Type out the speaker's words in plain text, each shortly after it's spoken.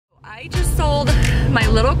I just sold my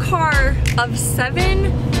little car of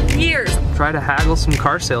 7 years. Try to haggle some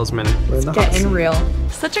car salesmen. It's getting real.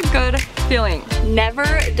 Such a good feeling. Never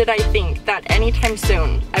did I think that anytime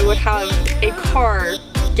soon I would have a car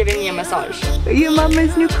giving me a massage. Your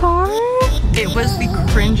mama's new car? It was the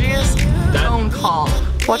cringiest phone call.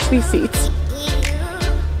 Watch these seats.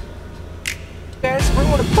 Guys, we're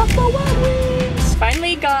going to Buffalo Wild Wings.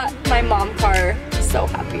 Finally got my mom car. So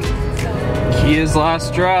happy. Kia's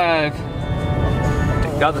last drive.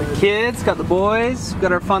 Got the kids, got the boys,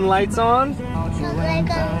 got our fun lights on.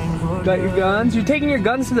 Got your guns. You're taking your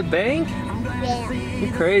guns to the bank? Yeah.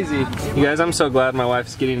 You're crazy. You guys, I'm so glad my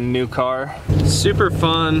wife's getting a new car. Super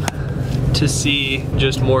fun to see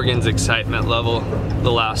just Morgan's excitement level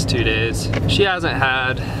the last 2 days. She hasn't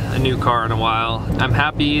had a new car in a while. I'm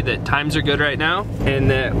happy that times are good right now and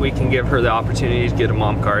that we can give her the opportunity to get a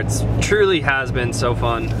mom car. It truly has been so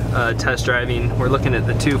fun test driving. We're looking at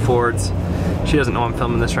the 2 Fords. She doesn't know I'm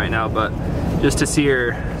filming this right now, but just to see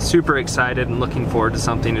her super excited and looking forward to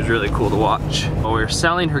something is really cool to watch. Well, we're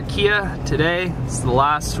selling her Kia today. It's the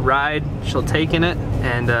last ride she'll take in it,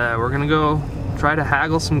 and we're gonna go try to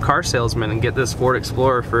haggle some car salesmen and get this Ford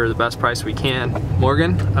Explorer for the best price we can.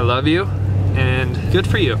 Morgan, I love you, and good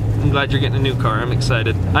for you. I'm glad you're getting a new car. I'm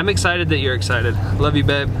excited. I'm excited that you're excited. Love you,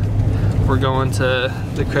 babe. We're going to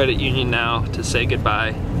the credit union now to say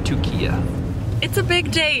goodbye to Kia. It's a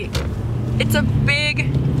big day. It's a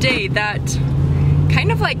big day that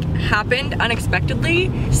kind of like happened unexpectedly.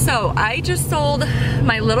 So I just sold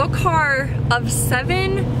my little car of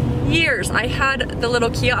 7 years. I had the little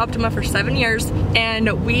Kia Optima for 7 years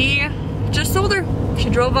and we just sold her. She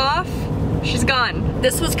drove off, she's gone.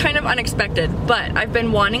 This was kind of unexpected, but I've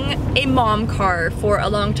been wanting a mom car for a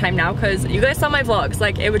long time now because you guys saw my vlogs.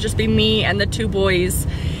 Like it would just be me and the 2 boys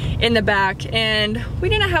in the back, and we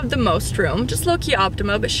didn't have the most room. Just low Kia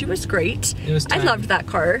Optima, but she was great. It was time. I loved that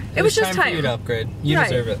car. It was just time for you to upgrade. You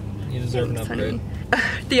deserve it. You deserve an upgrade.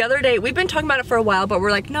 The other day, we've been talking about it for a while, but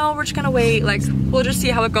we're like, no, we're just gonna wait. Like, we'll just see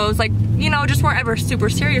how it goes. Like, you know, just weren't ever super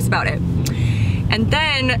serious about it. And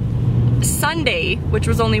then Sunday, which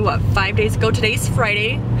was only what, 5 days ago. Today's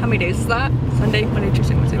Friday. How many days is that? Sunday, Monday,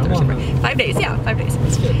 Tuesday, Wednesday, Thursday, Friday. 5 days, yeah, 5 days.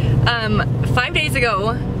 That's good. 5 days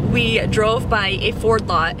ago, we drove by a Ford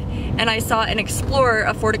lot and I saw an Explorer,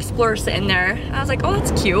 a Ford Explorer sitting there. I was like, oh,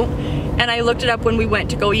 that's cute. And I looked it up when we went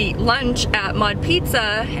to go eat lunch at Mod Pizza,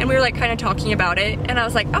 and we were like kind of talking about it. And I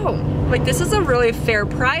was like, oh, like this is a really fair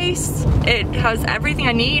price. It has everything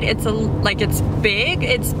I need. It's it's big.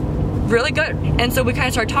 It's really good. And so we kind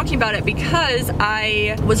of started talking about it because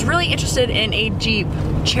I was really interested in a Jeep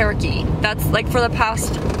Cherokee. That's like for the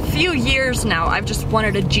past few years now, I've just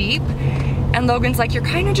wanted a Jeep. And Logan's like, you're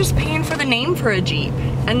kind of just paying for the name for a Jeep.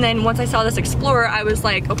 And then once I saw this Explorer, I was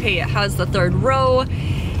like, okay, it has the 3rd row.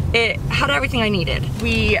 It had everything I needed.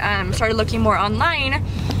 We started looking more online,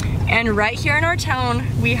 and right here in our town,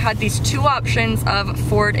 we had these 2 options of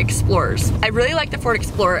Ford Explorers. I really like the Ford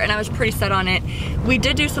Explorer, and I was pretty set on it. We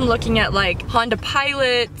did do some looking at like Honda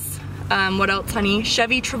Pilots, what else, honey?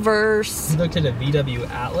 Chevy Traverse. You looked at a VW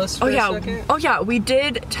Atlas for a second? Oh yeah, we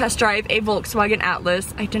did test drive a Volkswagen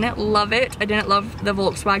Atlas. I didn't love it. I didn't love the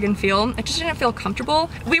Volkswagen feel. It just didn't feel comfortable.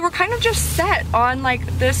 We were kind of just set on like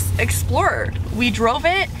this Explorer. We drove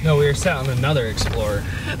it. No, we were set on another Explorer.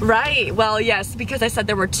 Right, well yes, because I said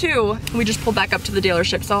there were 2. We just pulled back up to the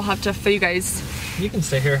dealership, so I'll have to fill you guys. You can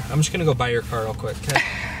stay here. I'm just gonna go buy your car real quick, okay?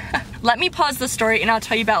 Let me pause the story and I'll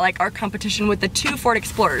tell you about like our competition with the 2 Ford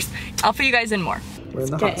Explorers. I'll fill you guys in more. We're in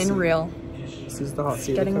the hot seat. Real. This is the hot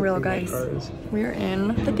seat. Getting real, guys. We're in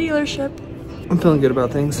the dealership. I'm feeling good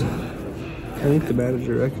about things. I think the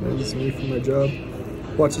manager recognizes me for my job.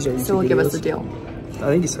 Watches our YouTube So he'll give us the deal. I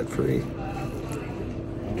think he said free.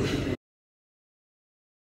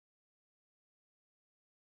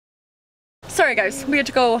 Sorry guys, we had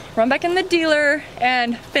to go run back in the dealer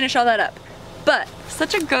and finish all that up. But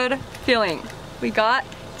such a good feeling. We got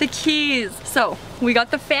the keys. So we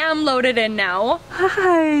got the fam loaded in now.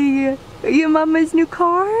 Hi, your mama's new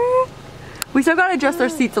car? We still gotta adjust our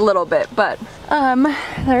seats a little bit, but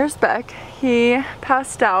there's Beck. He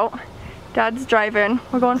passed out. Dad's driving.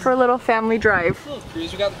 We're going for a little family drive. Little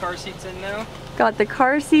cruise. We got the car seats in now. Got the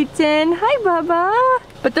car seats in. Hi, Bubba.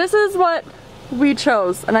 But this is what we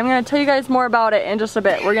chose, and I'm gonna tell you guys more about it in just a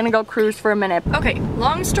bit. We're gonna go cruise for a minute. Okay,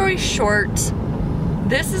 long story short,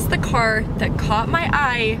 this is the car that caught my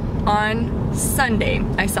eye on Sunday.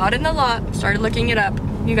 I saw it in the lot, started looking it up.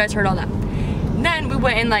 You guys heard all that. Then we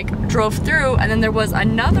went and like drove through, and then there was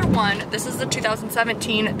another one. This is the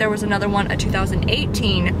 2017. There was another one, a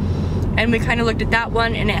 2018. And we kind of looked at that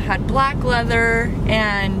one, and it had black leather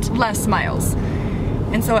and less miles.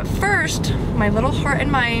 And so at first, my little heart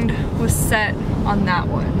and mind was set on that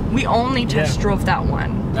one. We only test drove that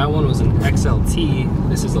one. That one was an XLT.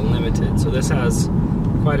 This is a limited, so this has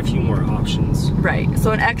quite a few more options. Right,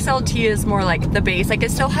 so an XLT is more like the base. Like,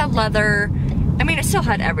 it still had leather. I mean, it still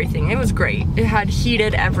had everything. It was great. It had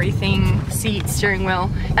heated everything, seat, steering wheel.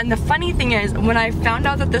 And the funny thing is, when I found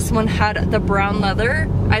out that this one had the brown leather,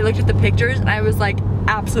 I looked at the pictures and I was like,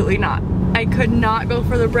 absolutely not. I could not go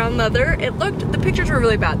for the brown leather. The pictures were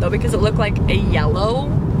really bad though, because it looked like a yellow.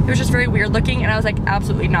 It was just very weird looking, and I was like,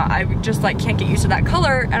 absolutely not. I just like can't get used to that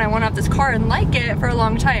color, and I want to have this car and like it for a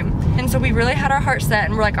long time. And so we really had our heart set,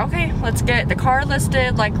 and we're like, okay, let's get the car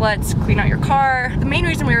listed, like let's clean out your car. The main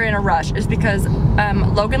reason we were in a rush is because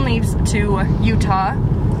Logan leaves to Utah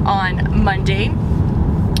on Monday,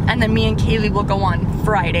 and then me and Kaylee will go on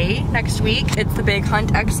Friday next week. It's the big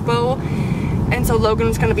Hunt Expo, and so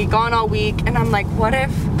Logan's gonna be gone all week, and I'm like, what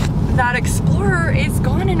if that Explorer is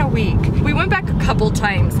gone in a week? We went back a couple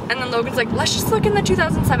times, and then Logan's like, let's just look in the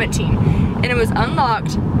 2017, and it was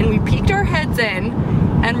unlocked, and we peeked our heads in,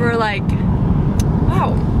 and we're like,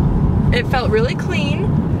 wow, it felt really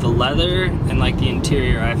clean. The leather and like the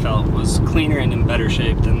interior I felt was cleaner and in better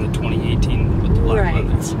shape than the 2018 with the black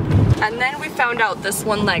leathers. And then we found out this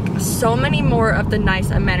one like so many more of the nice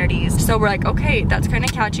amenities, so we're like, okay, that's kind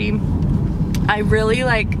of catchy. I really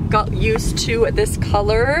like got used to this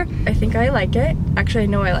color. I think I like it. Actually, I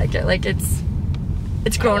know I like it. Like it's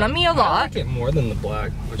grown on me a lot. I like it more than the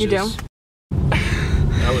black. You do?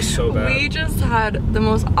 That was so bad. We just had the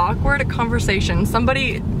most awkward conversation.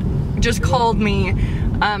 Somebody just called me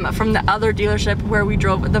from the other dealership where we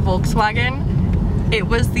drove the Volkswagen. It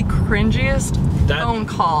was the cringiest phone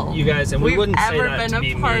call you guys, and we wouldn't say that to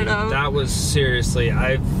be mean. That was seriously,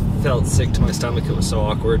 I felt sick to my stomach. It was so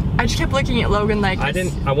awkward. I just kept looking at Logan like,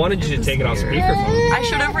 I wanted you to take it off speakerphone. I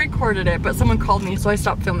should have recorded it, but someone called me, so I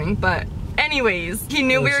stopped filming. But anyways, he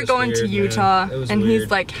knew we were going to Utah, and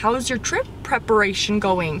he's like, how's your trip preparation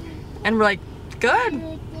going? And we're like, good.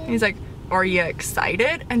 And he's like, are you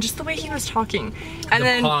excited? And just the way he was talking. And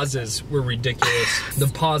then the pauses were ridiculous. The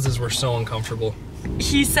pauses were so uncomfortable.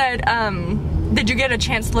 He said, did you get a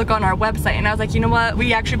chance to look on our website? And I was like, you know what?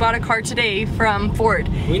 We actually bought a car today from Ford.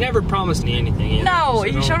 We never promised me anything either. No, so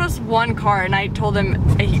he showed us one car, and I told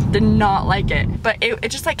him he did not like it. But it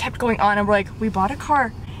just like kept going on, and we're like, we bought a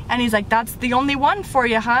car. And he's like, that's the only one for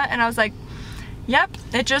you, huh? And I was like, yep,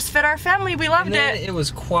 it just fit our family. We loved it. It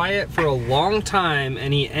was quiet for a long time,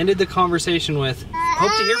 and he ended the conversation with,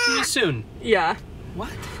 hope to hear from you soon. Yeah. What?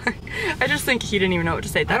 I just think he didn't even know what to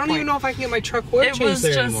say at that point. I don't even know if I can get my truck oil changed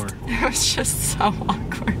there anymore. It was just so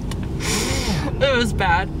awkward. It was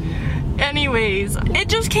bad. Anyways, it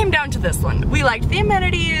just came down to this one. We liked the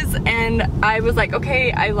amenities, and I was like,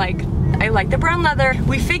 okay, I like the brown leather.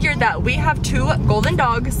 We figured that we have 2 golden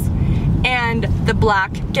dogs, and the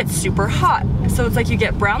black gets super hot. So it's like you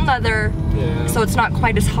get brown leather, so it's not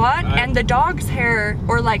quite as hot, and the dog's hair,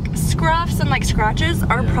 or like scruffs and like scratches,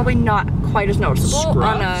 are probably not quite as noticeable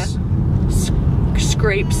on a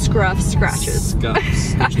scrape, scruff, scratches.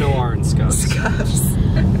 Scuffs. There's no R in scuffs. Scuffs.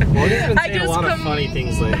 Morgan's been saying a lot of funny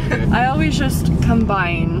things lately. I always just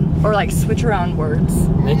combine or like switch around words.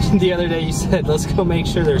 And the other day you said, let's go make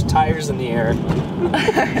sure there's tires in the air.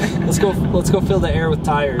 let's go fill the air with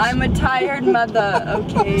tires. I'm a tired mother,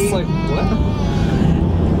 okay? It's like, what?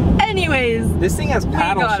 Anyways, this thing has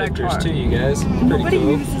paddle shifters too, you guys. Pretty Nobody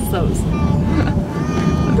cool. uses those.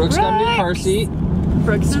 Brooks got a new car seat.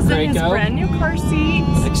 Brooks is in his brand new car seat.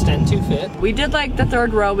 Extend to fit. We did like the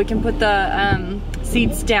 3rd row. We can put the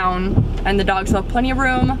seats down, and the dogs have plenty of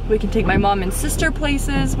room. We can take my mom and sister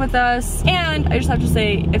places with us. And I just have to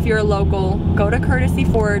say, if you're a local, go to Courtesy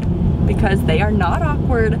Ford, because they are not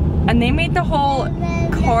awkward, and they made the whole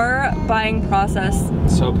car buying process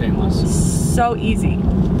so painless, so easy,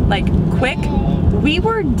 like quick. We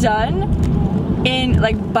were done in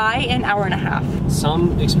like by an hour and a half.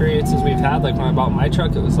 Some experiences we've had, like when I bought my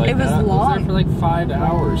truck, it was like it was long. I was there for like 5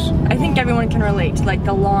 hours. I think everyone can relate to like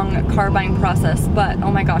the long car buying process, but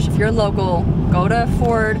oh my gosh, if you're local, go to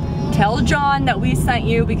Ford, tell John that we sent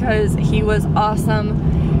you, because he was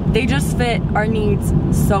awesome. They just fit our needs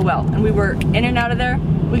so well, and we were in and out of there.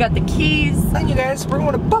 We got the keys. And you guys, we're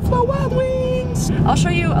going to Buffalo Wild Wings. I'll show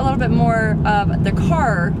you a little bit more of the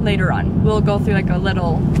car later on. We'll go through like a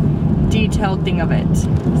little detailed thing of it.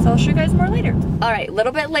 So I'll show you guys more later. All right, a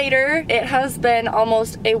little bit later. It has been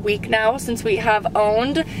almost a week now since we have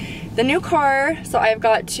owned the new car. So I've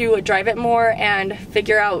got to drive it more and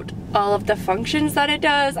figure out all of the functions that it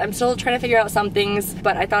does. I'm still trying to figure out some things,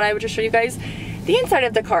 but I thought I would just show you guys The inside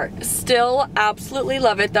of the car, still absolutely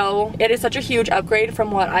love it though. It is such a huge upgrade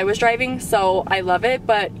from what I was driving, so I love it.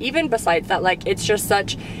 But even besides that, like, it's just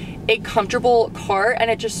such a comfortable car and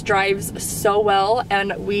it just drives so well,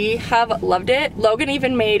 and we have loved it. Logan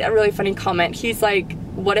even made a really funny comment. He's like,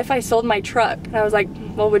 what if I sold my truck? And I was like,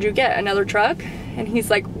 well, would you get another truck? And he's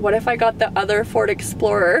like, what if I got the other Ford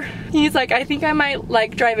Explorer? He's like, I think I might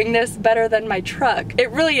like driving this better than my truck.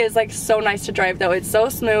 It really is like so nice to drive though. It's so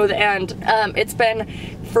smooth, and it's been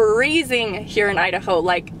freezing here in Idaho.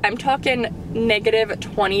 Like, I'm talking negative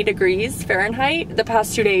 20 degrees Fahrenheit the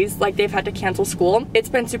past 2 days. Like, they've had to cancel school. It's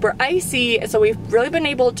been super icy, so we've really been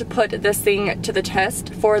able to put this thing to the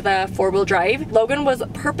test for the 4-wheel drive. Logan was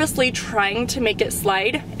purposely trying to make it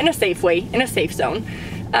slide in a safe way, in a safe zone.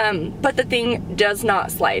 But the thing does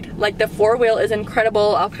not slide. Like, the 4-wheel is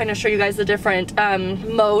incredible. I'll kind of show you guys the different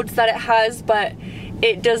modes that it has, but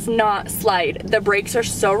it does not slide. The brakes are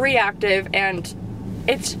so reactive, and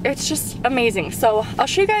it's just amazing. So I'll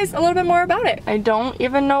show you guys a little bit more about it. I don't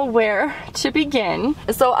even know where to begin.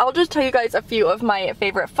 So I'll just tell you guys a few of my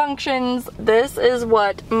favorite functions. This is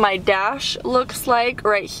what my dash looks like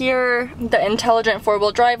right here. The intelligent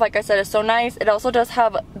 4-wheel drive, like I said, is so nice. It also does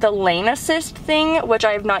have the lane assist thing, which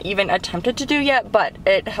I have not even attempted to do yet, but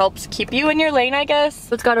it helps keep you in your lane, I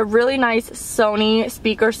guess. It's got a really nice Sony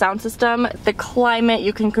speaker sound system. The climate,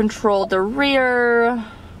 you can control the rear.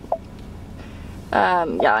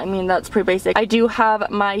 Yeah, I mean, that's pretty basic. I do have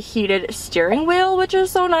my heated steering wheel, which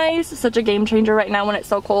is so nice. Such a game changer right now when it's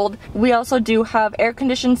so cold. We also do have air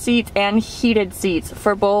conditioned seats and heated seats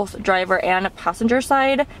for both driver and passenger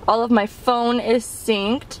side. All of my phone is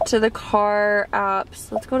synced to the car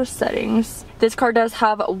apps. Let's go to settings. This car does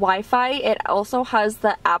have Wi-Fi. It also has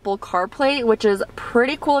the Apple CarPlay, which is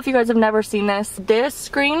pretty cool if you guys have never seen this. This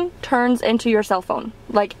screen turns into your cell phone.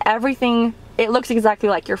 Like, everything, it looks exactly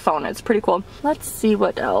like your phone. It's pretty cool. Let's see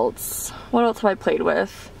what else. What else have I played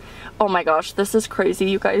with? Oh my gosh, this is crazy,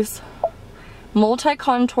 you guys.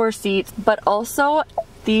 Multi-contour seats, but also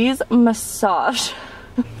these massage.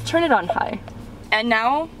 Turn it on high. And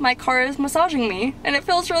now my car is massaging me, and it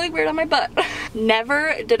feels really weird on my butt.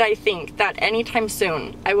 Never did I think that anytime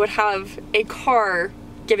soon I would have a car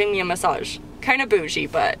giving me a massage. Kind of bougie,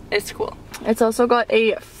 but it's cool. It's also got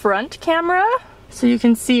a front camera, so you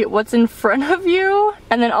can see what's in front of you,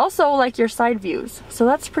 and then also like your side views. So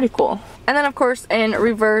that's pretty cool. And then of course in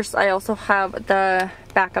reverse, I also have the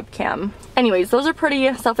backup cam. Anyways, those are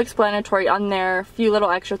pretty self-explanatory on there. A few little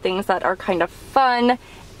extra things that are kind of fun.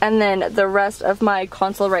 And then the rest of my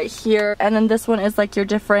console right here. And then this one is like your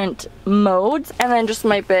different modes. And then just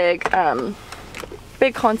my big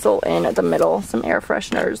console in the middle, some air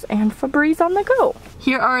fresheners, and Febreze on the go.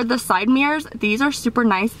 Here are the side mirrors. These are super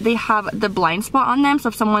nice. They have the blind spot on them, so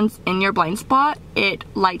if someone's in your blind spot, it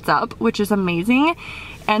lights up, which is amazing.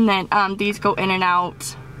 And then these go in and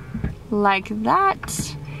out like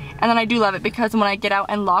that. And then I do love it because when I get out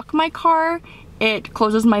and lock my car, it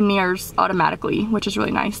closes my mirrors automatically, which is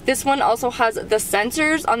really nice. This one also has the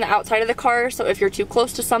sensors on the outside of the car, so if you're too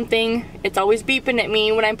close to something, it's always beeping at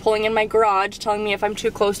me when I'm pulling in my garage, telling me if I'm too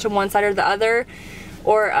close to one side or the other,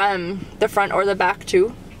 or the front or the back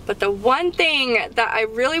too. But the one thing that I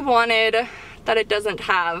really wanted that it doesn't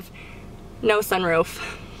have, no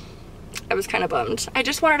sunroof. I was kind of bummed. I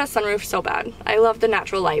just wanted a sunroof so bad. I love the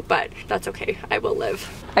natural light, but that's okay, I will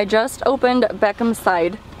live. I just opened Beckham's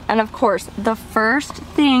side. And of course, the first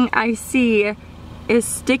thing I see is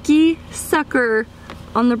Sticky Sucker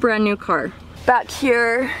on the brand new car. Back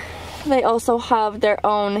here, they also have their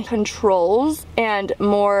own controls and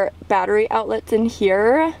more battery outlets in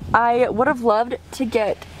here. I would have loved to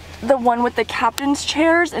get the one with the captain's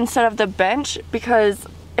chairs instead of the bench, because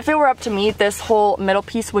if it were up to me, this whole middle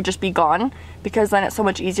piece would just be gone, because then it's so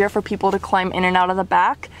much easier for people to climb in and out of the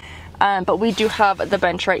back. But we do have the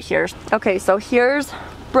bench right here. Okay, so here's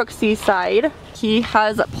Brooksy's side. He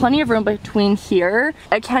has plenty of room between here.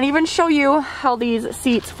 I can't even show you how these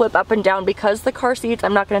seats flip up and down because the car seats,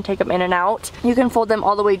 I'm not going to take them in and out. You can fold them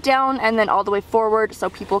all the way down and then all the way forward so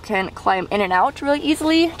people can climb in and out really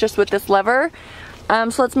easily just with this lever.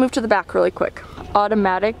 So let's move to the back really quick.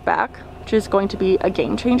 Automatic back, which is going to be a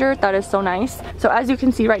game changer. That is so nice. So as you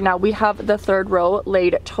can see right now, we have the third row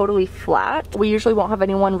laid totally flat. We usually won't have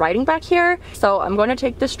anyone riding back here, so I'm going to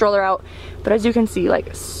take the stroller out. But as you can see,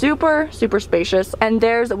 like super spacious, and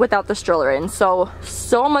there's without the stroller in, so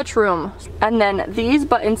much room. And then these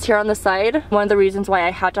buttons here on the side, one of the reasons why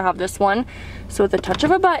I had to have this one. So with the touch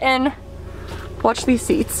of a button, watch these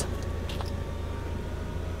seats.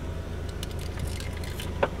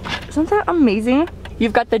 Isn't that amazing?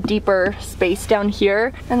 You've got the deeper space down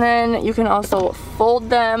here, and then you can also fold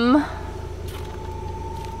them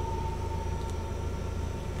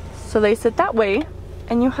So they sit that way,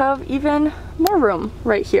 and you have even more room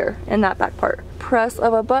right here in that back part. Press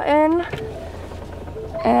of a button,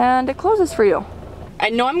 and it closes for you.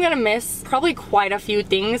 I know I'm gonna miss probably quite a few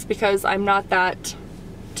things because I'm not that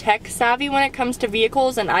tech savvy when it comes to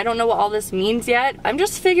vehicles, and I don't know what all this means yet. I'm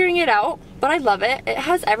just figuring it out, but I love it. It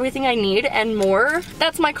has everything I need and more.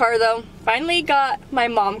 That's my car though. Finally got my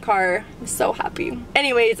mom car. I'm so happy.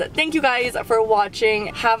 Anyways, thank you guys for watching.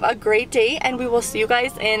 Have a great day, and we will see you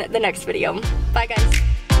guys in the next video. Bye guys.